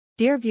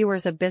Dear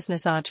viewers of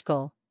Business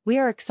Ojkal, we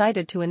are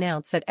excited to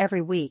announce that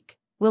every week,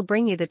 we'll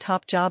bring you the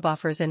top job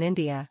offers in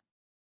India.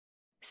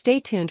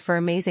 Stay tuned for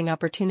amazing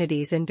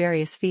opportunities in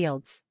various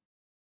fields.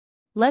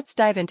 Let's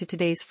dive into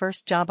today's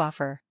first job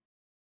offer.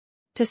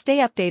 To stay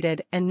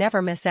updated and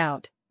never miss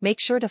out, make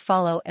sure to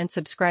follow and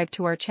subscribe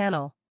to our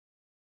channel.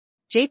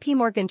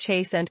 JPMorgan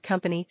Chase &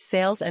 Company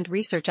Sales and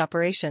Research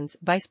Operations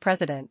Vice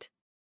President.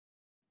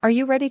 Are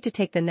you ready to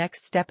take the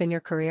next step in your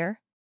career?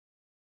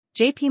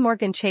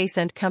 JPMorgan Chase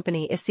 &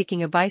 Company is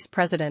seeking a vice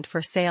president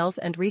for sales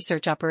and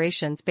research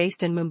operations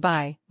based in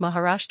Mumbai,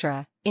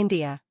 Maharashtra,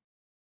 India.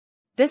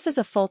 This is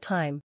a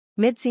full-time,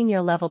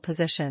 mid-senior level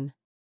position.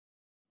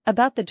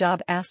 About the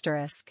job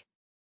asterisk.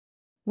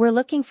 We're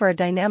looking for a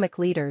dynamic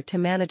leader to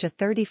manage a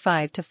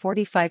 35 to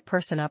 45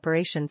 person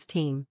operations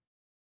team.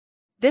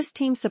 This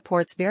team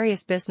supports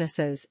various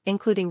businesses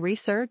including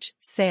research,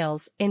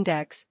 sales,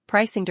 index,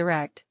 pricing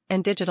direct,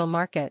 and digital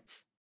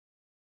markets.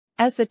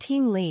 As the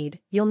team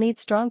lead, you'll need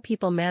strong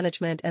people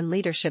management and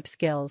leadership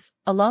skills,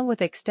 along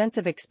with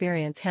extensive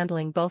experience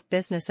handling both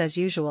business as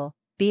usual,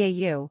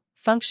 BAU,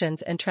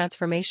 functions and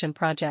transformation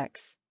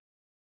projects.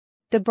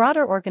 The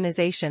broader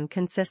organization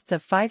consists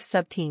of 5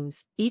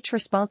 sub-teams, each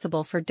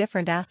responsible for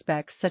different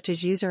aspects such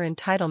as user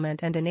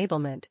entitlement and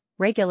enablement,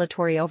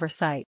 regulatory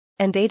oversight,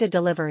 and data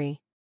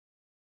delivery.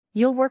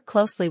 You'll work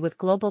closely with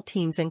global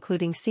teams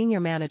including senior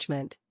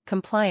management,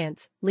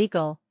 compliance,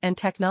 legal, and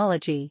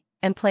technology,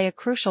 and play a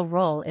crucial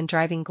role in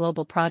driving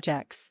global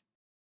projects.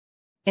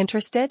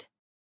 Interested?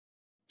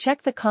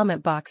 Check the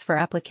comment box for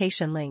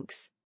application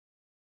links.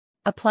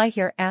 Apply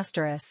here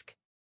asterisk.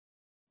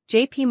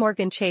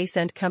 JPMorgan Chase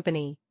 &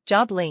 Company,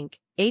 job link,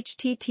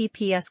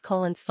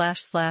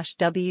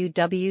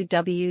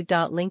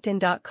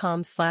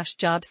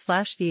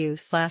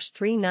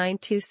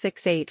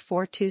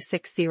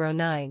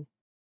 https://www.linkedin.com/job/view/3926842609.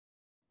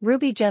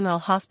 Ruby General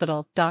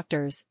Hospital,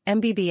 Doctors,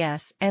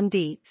 MBBS,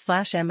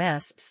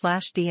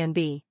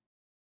 MD/MS/DNB.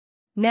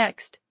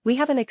 Next, we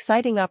have an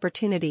exciting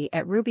opportunity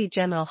at Ruby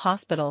General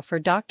Hospital for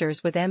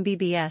doctors with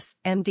MBBS,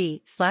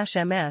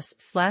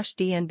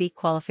 MD/MS/DNB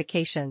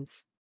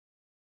qualifications.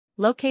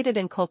 Located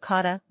in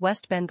Kolkata,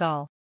 West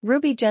Bengal,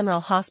 Ruby General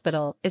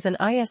Hospital is an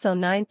ISO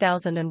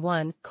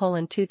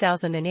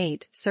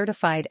 9001:2008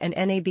 certified and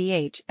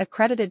NABH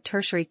accredited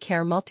tertiary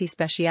care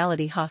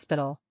multi-speciality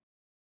hospital.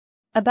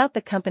 About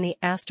the company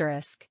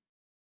asterisk.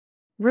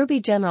 Ruby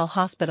General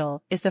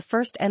Hospital is the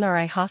first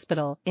NRI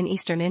hospital in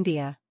Eastern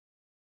India.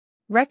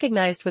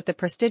 Recognized with the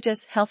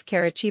prestigious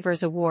Healthcare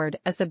Achievers Award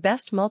as the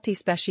best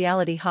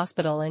multi-speciality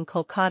hospital in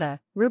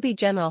Kolkata, Ruby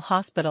General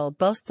Hospital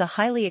boasts a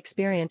highly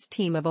experienced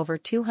team of over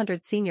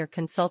 200 senior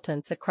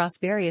consultants across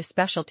various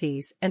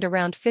specialties and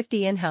around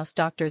 50 in-house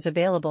doctors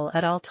available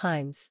at all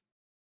times.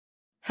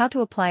 How to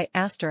apply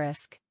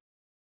asterisk.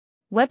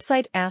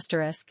 Website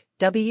asterisk,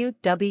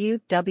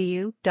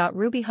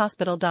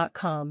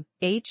 www.rubyhospital.com,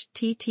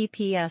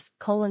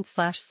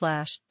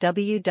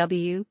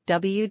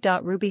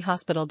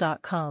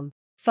 https://www.rubyhospital.com,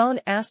 phone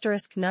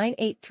asterisk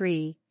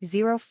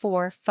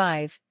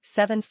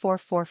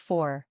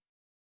 983-045-7444.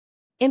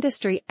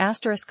 Industry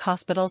asterisk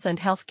hospitals and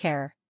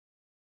healthcare.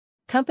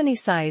 Company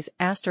size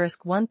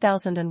asterisk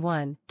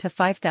 1001 to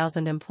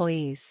 5,000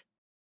 employees.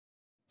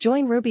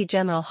 Join Ruby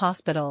General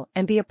Hospital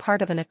and be a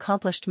part of an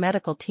accomplished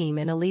medical team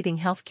in a leading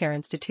healthcare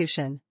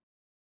institution.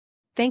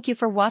 Thank you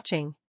for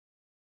watching.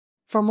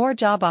 For more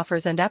job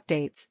offers and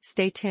updates,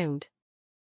 stay tuned.